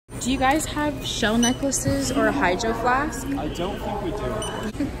Do you guys have shell necklaces or a hydro flask? I don't think we do.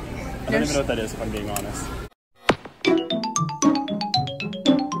 I don't even know what that is, if I'm being honest.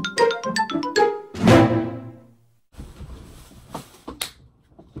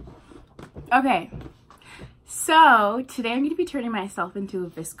 Okay, so today I'm going to be turning myself into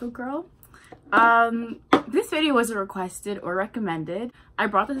a Vsco girl. This video wasn't requested or recommended. I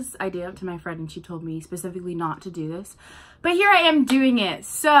brought this idea up to my friend and she told me specifically not to do this. But here I am doing it.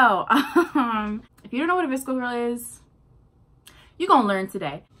 So, if you don't know what a Vsco girl is, you're gonna learn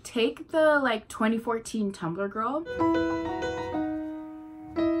today. Take the like 2014 Tumblr girl.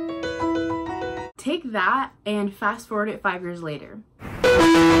 Take that and fast forward it 5 years later.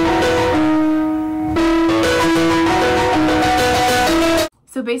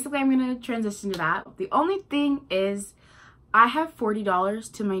 So basically I'm gonna transition to that. The only thing is I have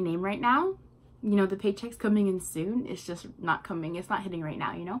 $40 to my name right now. You know, the paycheck's coming in soon. It's just not coming. It's not hitting right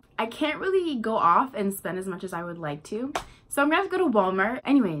now, you know? I can't really go off and spend as much as I would like to. So I'm gonna have to go to Walmart.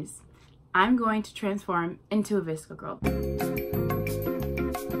 Anyways, I'm going to transform into a Vsco girl.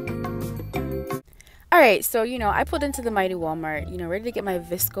 Alright, so, you know, I pulled into the mighty Walmart, you know, ready to get my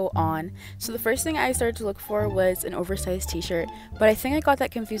Vsco on. So the first thing I started to look for was an oversized t-shirt, but I think I got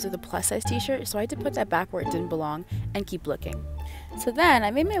that confused with a plus size t-shirt, so I had to put that back where it didn't belong and keep looking. So then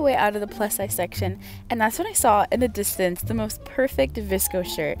I made my way out of the plus size section, and that's when I saw in the distance the most perfect Vsco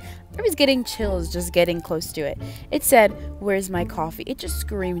shirt. I was getting chills just getting close to it. It said, "Where's my coffee?" It just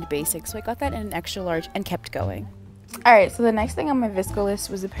screamed basic, so I got that in an extra large and kept going. Alright, so the next thing on my Vsco list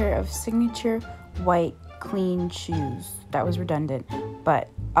was a pair of signature white clean shoes. That was redundant, but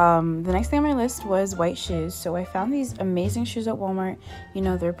the next thing on my list was white shoes. So I found these amazing shoes at Walmart. You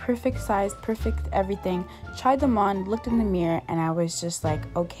know, they're perfect size, perfect everything. Tried them on, looked in the mirror, and I was just like,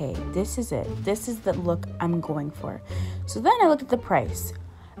 okay, this is it. This is the look I'm going for. So then I looked at the price.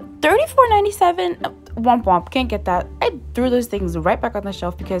 $34.97. Womp womp, can't get that. I threw those things right back on the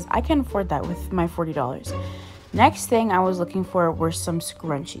shelf because I can't afford that with my $40. Next thing I was looking for were some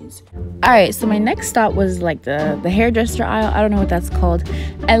scrunchies. Alright, so my next stop was like the hairdresser aisle. I don't know what that's called.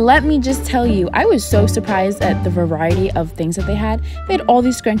 And let me just tell you, I was so surprised at the variety of things that they had. They had all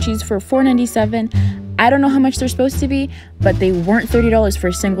these scrunchies for $4.97. I don't know how much they're supposed to be, but they weren't $30 for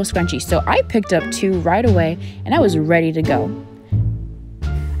a single scrunchie. So I picked up 2 right away and I was ready to go.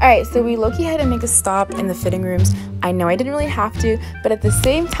 Alright, so we low-key had to make a stop in the fitting rooms. I know I didn't really have to, but at the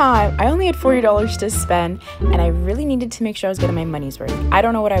same time, I only had $40 to spend, and I really needed to make sure I was getting my money's worth. I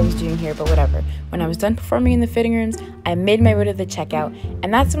don't know what I was doing here, but whatever. When I was done performing in the fitting rooms, I made my way to the checkout,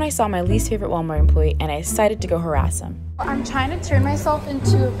 and that's when I saw my least favorite Walmart employee, and I decided to go harass him. I'm trying to turn myself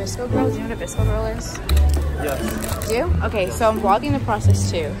into a Vsco girl. Do you know what a Vsco girl is? Yes. Do you? Okay, so I'm vlogging the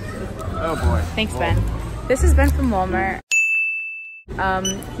process too. Oh boy. Thanks, Ben. This is Ben from Walmart.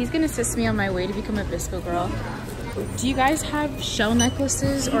 He's gonna assist me on my way to become a Vsco girl. Do you guys have shell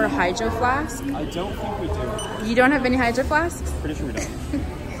necklaces or a hydro flask? I don't think we do. You don't have any hydro flasks? Pretty sure we don't.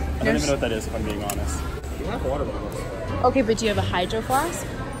 I don't even know what that is, if I'm being honest. We have water bottles. Okay, but do you have a hydro flask?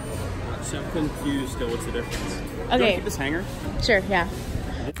 So I'm confused still. What's the difference? Okay. Do you keep this hanger? Sure, yeah.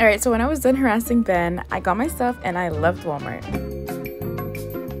 Alright, so when I was done harassing Ben, I got my stuff and I left Walmart.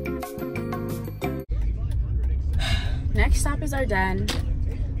 Next stop is our den.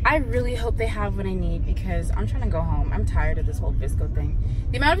 I really hope they have what I need because I'm trying to go home. I'm tired of this whole Vsco thing.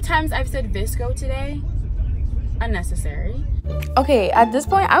 The amount of times I've said Vsco today, unnecessary. Okay, at this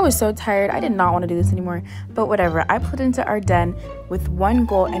point, I was so tired. I did not want to do this anymore, but whatever. I put into our den with one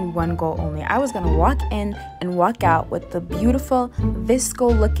goal and one goal only. I was going to walk in and walk out with the beautiful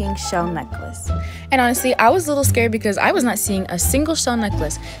Vsco looking shell necklace. And honestly, I was a little scared because I was not seeing a single shell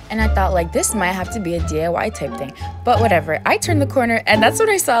necklace, and I thought like this might have to be a DIY type thing, but whatever. I turned the corner and that's when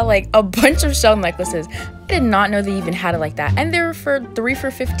I saw like a bunch of shell necklaces. I did not know they even had it like that, and they were for 3 for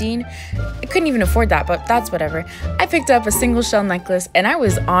 $15. I couldn't even afford that, but that's whatever. I picked up a single shell necklace and I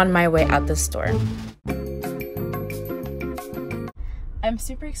was on my way out the store. I'm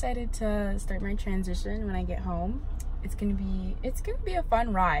super excited to start my transition when I get home. It's gonna be a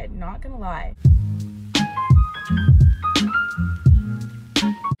fun ride, not gonna lie.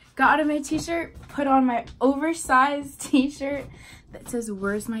 Got out of my t-shirt, put on my oversized t-shirt that says,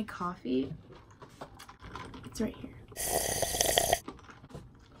 "Where's my coffee?" It's right here.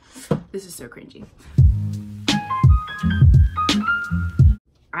 This is so cringy.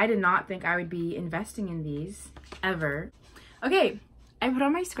 I did not think I would be investing in these ever. Okay, I put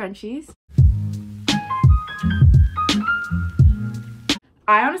on my scrunchies.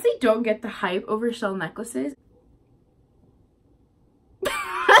 I honestly don't get the hype over shell necklaces.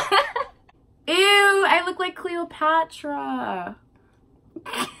 Ew, I look like Cleopatra.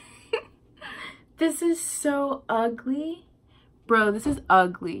 This is so ugly. Bro, this is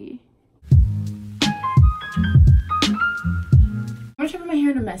ugly. I'm gonna shove my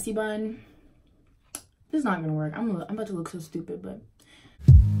hair in a messy bun. This is not gonna work. I'm about to look so stupid, but.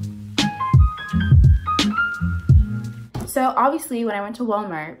 So obviously when I went to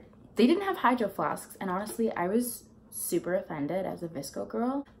Walmart, they didn't have hydro flasks, and honestly, I was super offended as a Vsco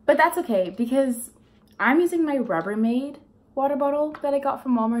girl. But that's okay, because I'm using my Rubbermaid water bottle that I got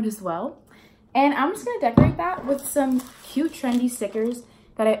from Walmart as well. And I'm just gonna decorate that with some cute trendy stickers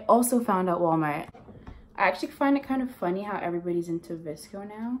that I also found at Walmart. I actually find it kind of funny how everybody's into Vsco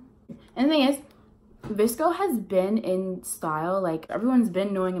now. And the thing is, Vsco has been in style, like everyone's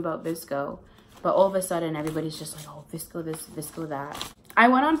been knowing about Vsco, but all of a sudden everybody's just like, oh, Vsco this, Vsco that. I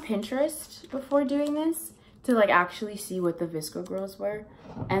went on Pinterest before doing this to like actually see what the Vsco girls were,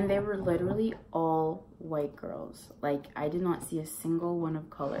 and they were literally all white girls. Like I did not see a single one of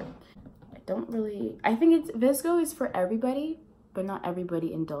color. I think Vsco is for everybody, but not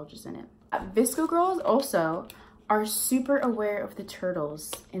everybody indulges in it. Vsco girls also are super aware of the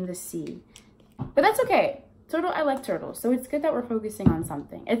turtles in the sea, but that's okay. I like turtles, so it's good that we're focusing on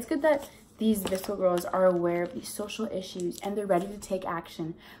something. It's good that these Vsco girls are aware of these social issues and they're ready to take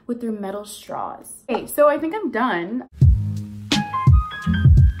action with their metal straws. Okay, so I think I'm done.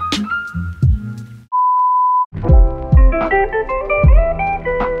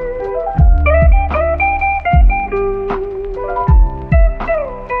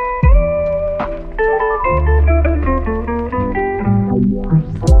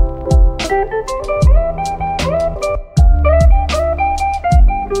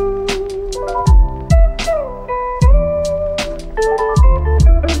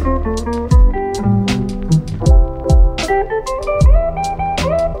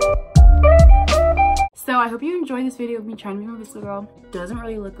 So I hope you enjoyed this video of me trying to be a Vsco girl. Doesn't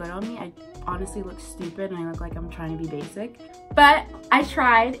really look good on me. I honestly look stupid and I look like I'm trying to be basic. But I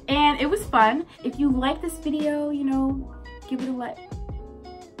tried and it was fun. If you like this video, you know, give it a like.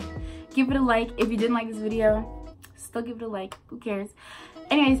 Give it a like. If you didn't like this video, still give it a like. Who cares?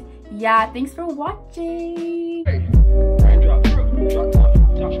 Anyways, yeah, thanks for watching. Hey,